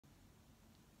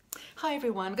Hi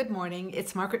everyone, good morning.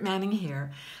 It's Margaret Manning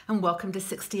here, and welcome to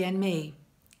 60 and Me.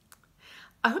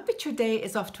 I hope that your day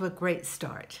is off to a great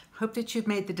start. Hope that you've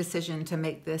made the decision to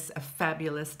make this a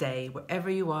fabulous day,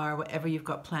 wherever you are, whatever you've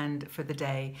got planned for the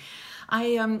day.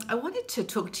 I wanted to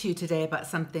talk to you today about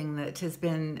something that has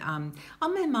been on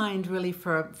my mind really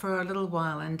for a little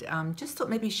while, and just thought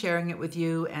maybe sharing it with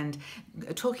you and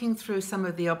talking through some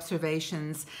of the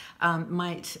observations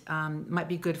might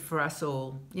be good for us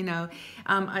all.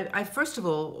 I first of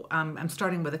all, I'm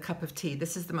starting with a cup of tea.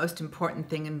 This is the most important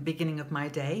thing in the beginning of my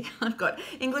day. I've got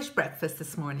English breakfast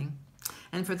this morning.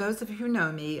 And for those of you who know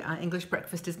me, English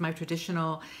breakfast is my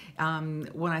traditional,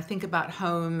 when I think about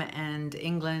home and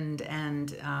England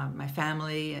and my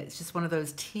family, it's just one of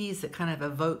those teas that kind of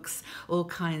evokes all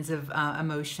kinds of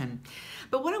emotion.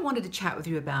 But what I wanted to chat with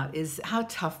you about is how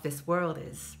tough this world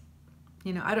is.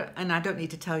 I don't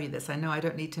need to tell you this. I know I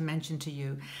don't need to mention to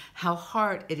you how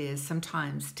hard it is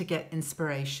sometimes to get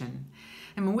inspiration.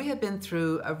 I mean, we have been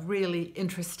through a really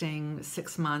interesting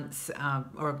 6 months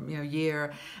or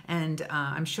year, and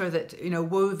I'm sure that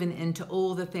woven into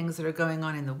all the things that are going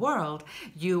on in the world,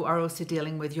 you are also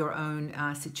dealing with your own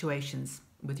situations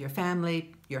with your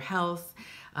family, your health,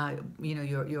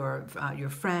 your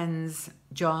friends,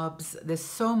 jobs. There's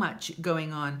so much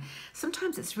going on.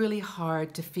 Sometimes it's really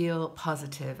hard to feel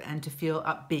positive and to feel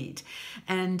upbeat.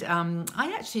 And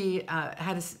I actually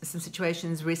had some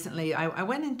situations recently. I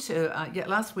went into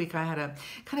last week. I had a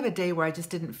kind of a day where I just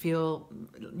didn't feel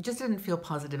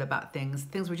positive about things.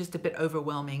 Things were just a bit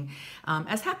overwhelming,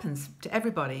 as happens to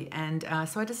everybody. And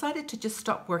so I decided to just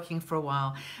stop working for a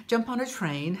while, jump on a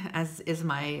train, as is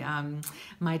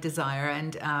my desire,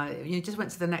 and just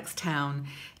went to the next town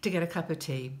to get a cup of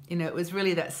tea. It was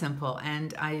really that simple.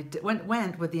 And I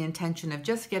went with the intention of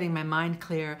just getting my mind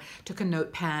clear, took a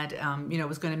notepad,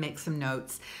 was going to make some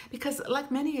notes. Because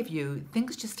like many of you,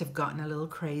 things just have gotten a little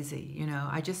crazy.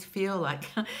 I just feel like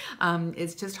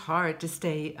it's just hard to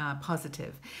stay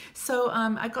positive. So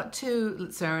I got to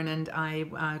Lucerne and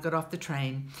I got off the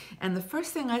train. And the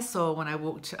first thing I saw when I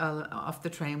walked off the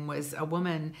train was a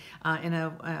woman in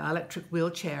an electric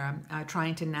wheelchair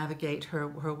trying to navigate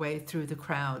her way through the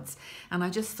crowds. And I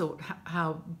just thought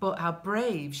how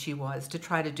brave she was to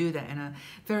try to do that in a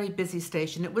very busy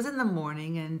station. It was in the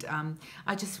morning, and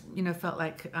I just felt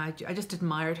like I just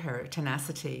admired her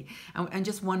tenacity and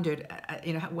just wondered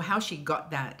how she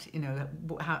got that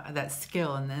how that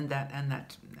skill and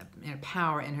that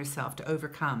power in herself to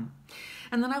overcome.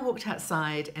 And then I walked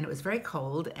outside, and it was very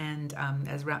cold and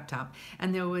as wrapped up.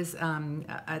 And there was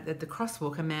at the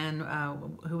crosswalk a man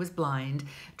who was blind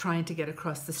trying to get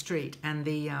across the street, and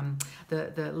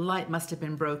the light must have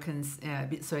been broken,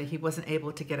 so he wasn't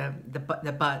able to get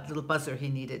the little buzzer he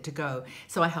needed to go.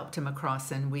 So I helped him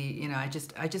across, and I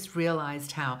just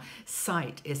realized how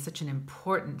sight is such an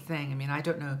important thing. I mean, I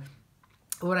don't know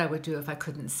what I would do if I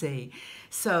couldn't see.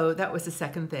 So that was the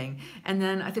second thing. And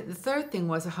then I think the third thing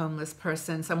was a homeless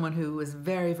person, someone who was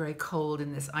very, very cold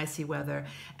in this icy weather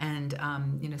and,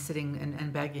 sitting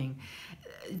and begging.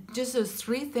 Just those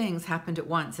three things happened at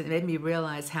once, and it made me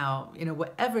realize how,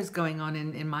 whatever's going on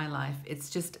in my life,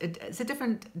 it's a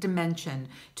different dimension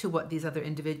to what these other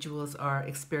individuals are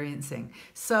experiencing.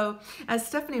 So as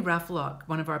Stephanie Raffelock,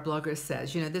 one of our bloggers,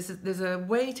 says, there's a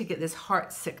way to get this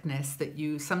heart sickness that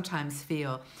you sometimes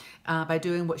feel by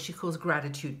doing what she calls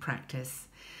gratitude practice.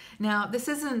 Now, this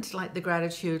isn't like the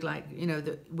gratitude,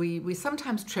 that we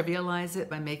sometimes trivialize it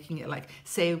by making it like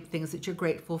say things that you're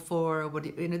grateful for, or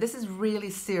this is really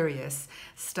serious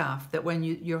stuff that when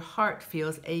your heart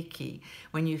feels achy,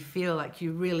 when you feel like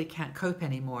you really can't cope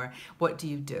anymore, what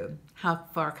do? How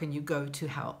far can you go to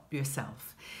help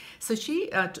yourself? So she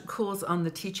calls on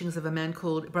the teachings of a man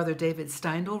called Brother David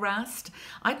Steindl-Rast.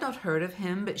 I'd not heard of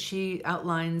him, but she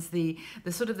outlines the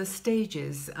sort of the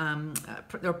stages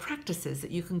or practices that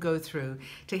you can go through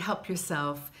to help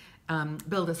yourself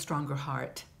build a stronger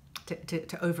heart,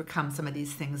 to overcome some of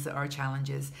these things that are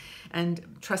challenges.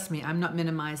 And trust me, I'm not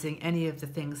minimizing any of the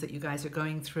things that you guys are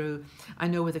going through. I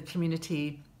know with a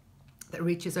community that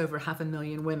reaches over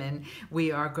 500,000 women,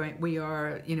 we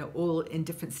are all in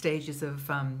different stages of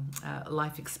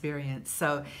life experience.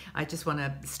 So I just want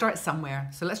to start somewhere.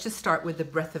 So let's just start with the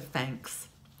breath of thanks.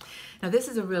 Now this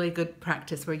is a really good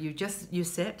practice where you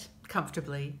sit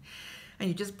comfortably and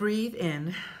you just breathe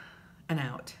in and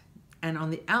out. And on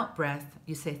the out breath,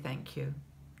 you say thank you.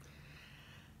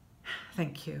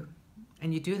 Thank you.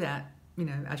 And you do that,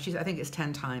 I think it's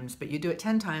 10 times, but you do it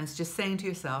 10 times just saying to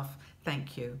yourself,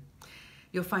 thank you.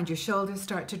 You'll find your shoulders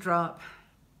start to drop,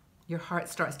 your heart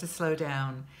starts to slow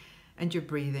down, and your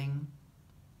breathing,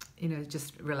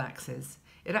 just relaxes.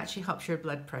 It actually helps your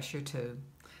blood pressure too.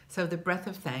 So the breath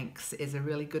of thanks is a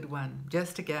really good one,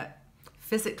 just to get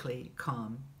physically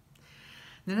calm.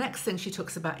 The next thing she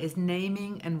talks about is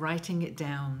naming and writing it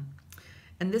down.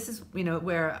 And this is,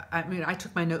 where, I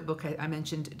took my notebook I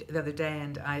mentioned the other day,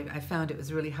 and I found it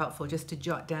was really helpful just to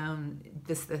jot down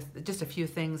just a few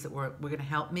things that were going to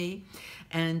help me.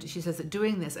 And she says that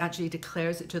doing this actually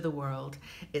declares it to the world.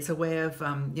 It's a way of,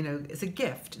 it's a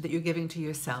gift that you're giving to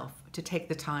yourself to take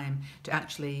the time to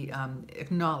actually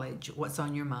acknowledge what's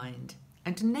on your mind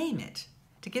and to name it,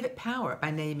 to give it power by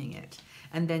naming it.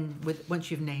 And then once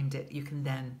you've named it, you can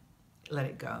then let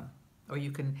it go, or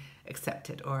you can accept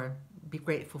it, or be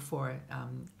grateful for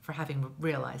having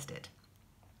realized it.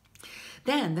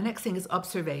 Then the next thing is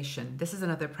observation. This is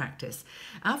another practice.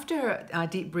 After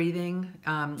deep breathing,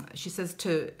 she says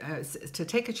to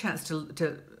take a chance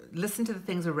to listen to the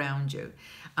things around you.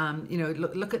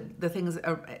 Look at the things that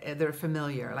are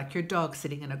familiar, like your dog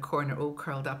sitting in a corner all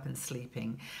curled up and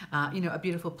sleeping. A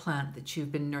beautiful plant that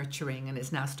you've been nurturing and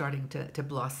is now starting to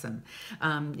blossom.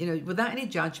 Without any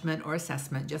judgment or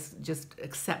assessment, just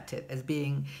accept it as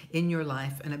being in your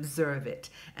life and observe it.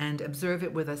 And observe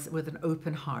it with an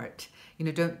open heart.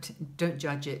 Don't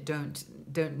judge it,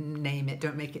 don't name it,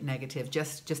 don't make it negative,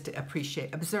 just to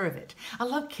appreciate, observe it. I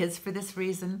love kids for this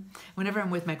reason. Whenever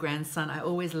I'm with my grandson, I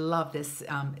always love this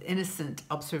innocent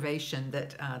observation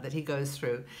that he goes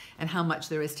through, and how much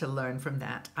there is to learn from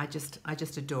that. I just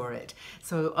adore it.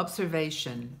 So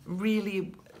observation,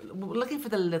 really looking for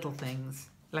the little things,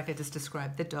 like I just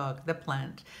described, the dog, the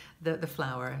plant, the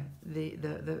flower,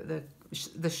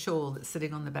 the shawl that's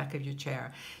sitting on the back of your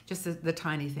chair, just the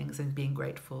tiny things, and being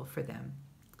grateful for them.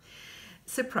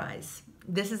 Surprise.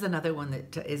 This is another one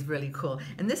that is really cool.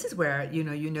 And this is where, you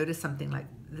notice something like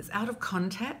that's out of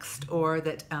context, or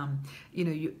that,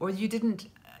 you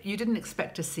didn't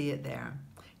expect to see it there.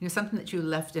 Something that you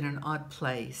left in an odd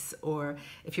place, or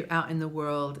if you're out in the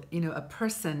world, a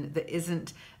person that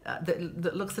isn't,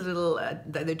 that looks a little,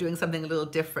 that they're doing something a little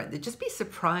different. They just be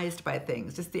surprised by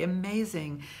things, just the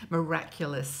amazing,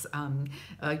 miraculous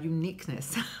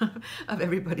uniqueness of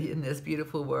everybody in this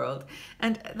beautiful world.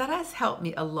 And that has helped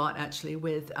me a lot, actually,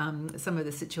 with some of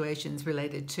the situations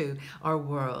related to our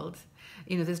world.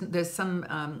 There's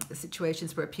some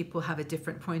situations where people have a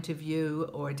different point of view,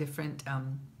 or a different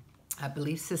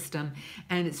belief system,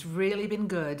 and it's really been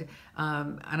good,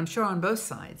 and I'm sure on both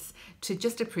sides, to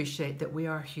just appreciate that we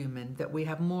are human, that we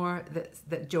have more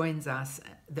that joins us,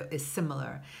 that is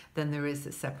similar, than there is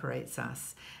that separates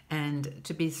us, and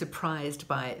to be surprised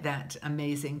by that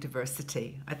amazing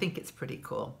diversity. I think it's pretty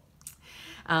cool.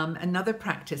 Another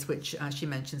practice which she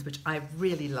mentions, which I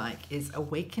really like, is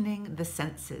awakening the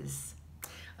senses.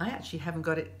 I actually haven't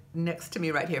got it next to me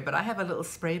right here, but I have a little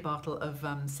spray bottle of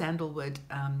sandalwood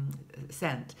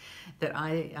scent that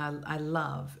I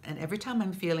love. And every time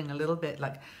I'm feeling a little bit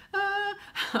like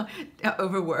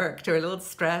overworked, or a little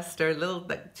stressed, or a little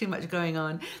too much going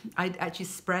on, I actually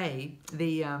spray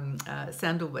the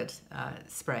sandalwood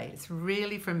spray. It's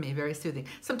really, for me, very soothing.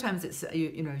 Sometimes it's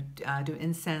do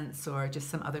incense, or just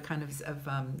some other kind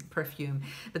of perfume,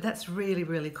 but that's really,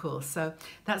 really cool. So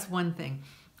that's one thing.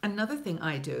 Another thing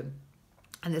I do,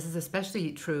 and this is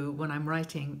especially true when I'm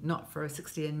writing, not for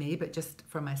 60andMe, but just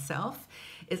for myself,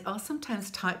 is I'll sometimes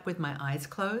type with my eyes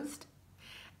closed.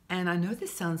 And I know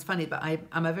this sounds funny, but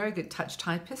I'm a very good touch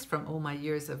typist from all my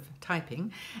years of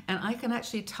typing, and I can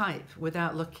actually type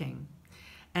without looking.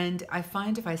 And I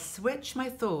find if I switch my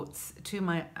thoughts to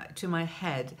my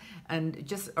head,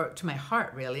 and or to my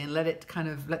heart really, and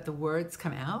let the words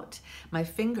come out, my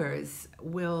fingers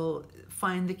will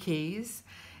find the keys.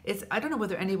 I don't know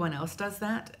whether anyone else does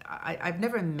that. I've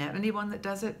never met anyone that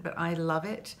does it, but I love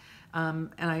it.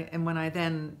 And when I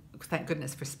then, thank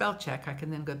goodness for spell check, I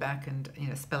can then go back and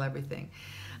spell everything.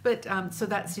 But so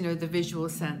that's the visual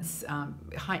sense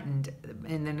heightened.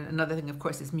 And then another thing, of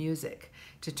course, is music.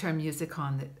 To turn music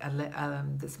on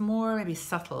that's more maybe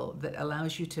subtle, that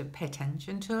allows you to pay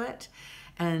attention to it,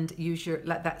 and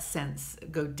let that sense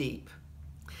go deep.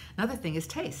 Another thing is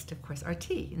taste, of course, our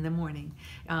tea in the morning.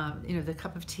 The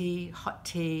cup of tea, hot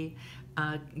tea,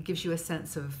 gives you a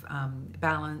sense of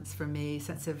balance for me,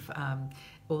 sense of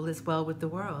all is well with the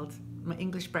world. My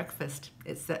English breakfast,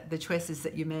 it's the choices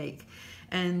that you make.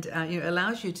 And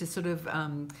allows you to sort of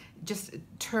just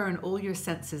turn all your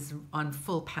senses on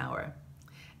full power.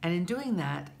 And in doing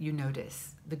that, you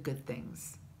notice the good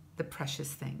things, the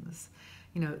precious things,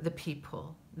 the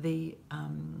people,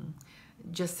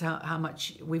 just how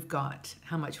much we've got,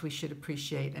 how much we should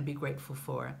appreciate and be grateful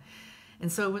for.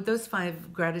 And so with those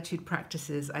 5 gratitude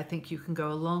practices, I think you can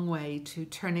go a long way to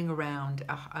turning around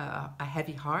a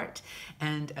heavy heart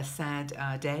and a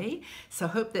sad day. So I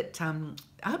hope that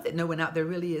I hope that no one out there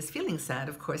really is feeling sad,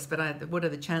 of course, but what are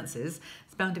the chances?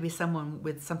 It's bound to be someone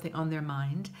with something on their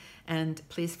mind. And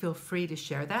please feel free to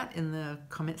share that in the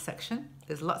comment section.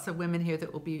 There's lots of women here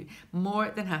that will be more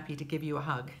than happy to give you a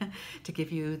hug, to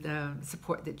give you the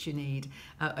support that you need,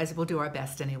 as we'll do our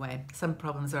best anyway. Some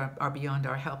problems are beyond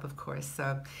our help, of course,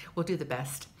 so we'll do the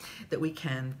best that we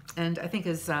can. And I think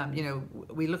as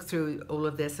we look through all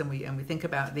of this and we think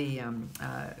about the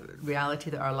reality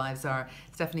that our lives are,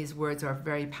 Stephanie's words are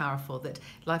very powerful, that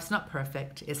life's not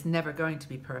perfect, it's never going to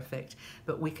be perfect,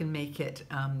 but we can make it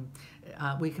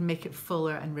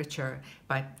fuller and richer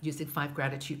by using 5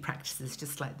 gratitude practices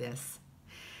just like this.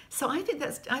 So I think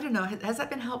I don't know, has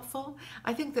that been helpful?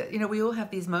 I think that, we all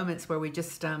have these moments where we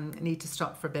just need to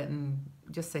stop for a bit and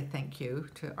just say thank you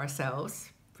to ourselves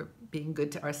for being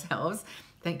good to ourselves.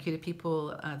 Thank you to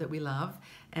people that we love,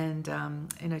 and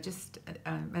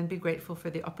and be grateful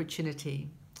for the opportunity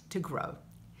to grow.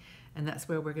 And that's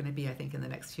where we're going to be, I think, in the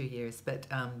next few years, but,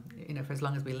 for as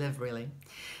long as we live, really.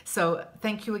 So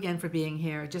thank you again for being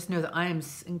here. Just know that I am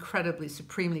incredibly,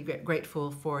 supremely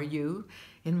grateful for you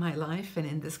in my life and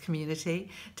in this community.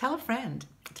 Tell a friend.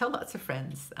 Tell lots of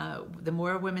friends. The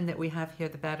more women that we have here,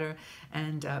 the better.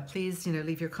 And please,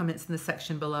 leave your comments in the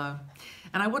section below.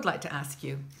 And I would like to ask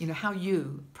you, how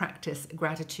you practice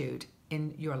gratitude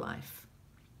in your life.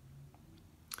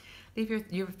 Leave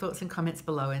your thoughts and comments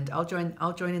below, and I'll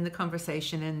join in the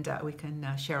conversation, and we can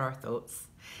share our thoughts.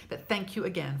 But thank you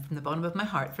again from the bottom of my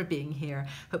heart for being here.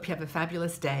 Hope you have a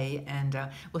fabulous day, and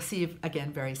we'll see you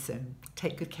again very soon.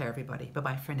 Take good care, everybody.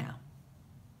 Bye-bye for now.